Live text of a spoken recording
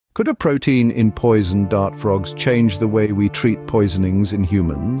Could a protein in poison dart frogs change the way we treat poisonings in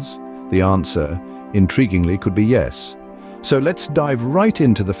humans? The answer, intriguingly, could be yes. So let's dive right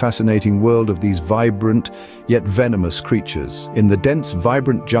into the fascinating world of these vibrant yet venomous creatures. In the dense,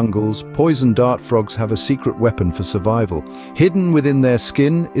 vibrant jungles, poison dart frogs have a secret weapon for survival. Hidden within their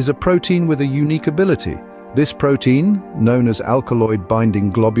skin is a protein with a unique ability. This protein, known as alkaloid binding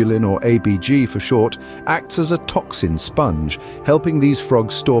globulin or ABG for short, acts as a toxin sponge, helping these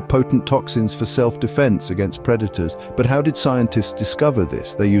frogs store potent toxins for self-defense against predators. But how did scientists discover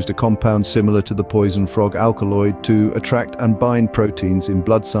this? They used a compound similar to the poison frog alkaloid to attract and bind proteins in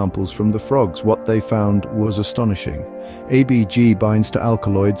blood samples from the frogs. What they found was astonishing. ABG binds to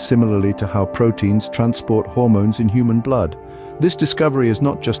alkaloids similarly to how proteins transport hormones in human blood. This discovery is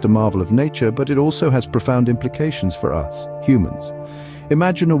not just a marvel of nature, but it also has profound implications for us, humans.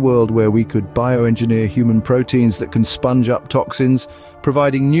 Imagine a world where we could bioengineer human proteins that can sponge up toxins,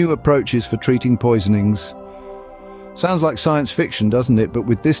 providing new approaches for treating poisonings. Sounds like science fiction, doesn't it? But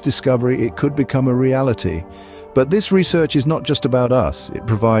with this discovery, it could become a reality. But this research is not just about us. It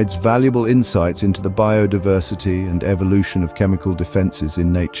provides valuable insights into the biodiversity and evolution of chemical defenses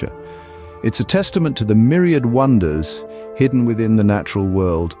in nature. It's a testament to the myriad wonders hidden within the natural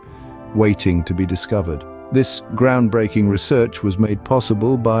world, waiting to be discovered. This groundbreaking research was made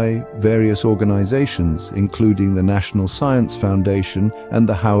possible by various organizations, including the National Science Foundation and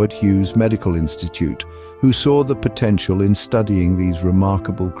the Howard Hughes Medical Institute, who saw the potential in studying these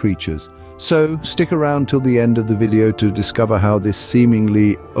remarkable creatures. So, stick around till the end of the video to discover how this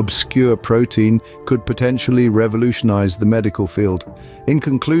seemingly obscure protein could potentially revolutionize the medical field. In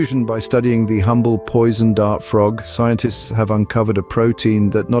conclusion, by studying the humble poison dart frog, scientists have uncovered a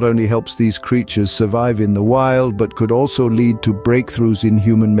protein that not only helps these creatures survive in the wild, but could also lead to breakthroughs in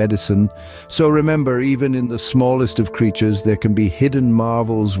human medicine. So remember, even in the smallest of creatures, there can be hidden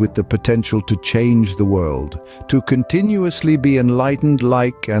marvels with the potential to change the world. To continuously be enlightened,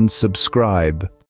 like and subscribe.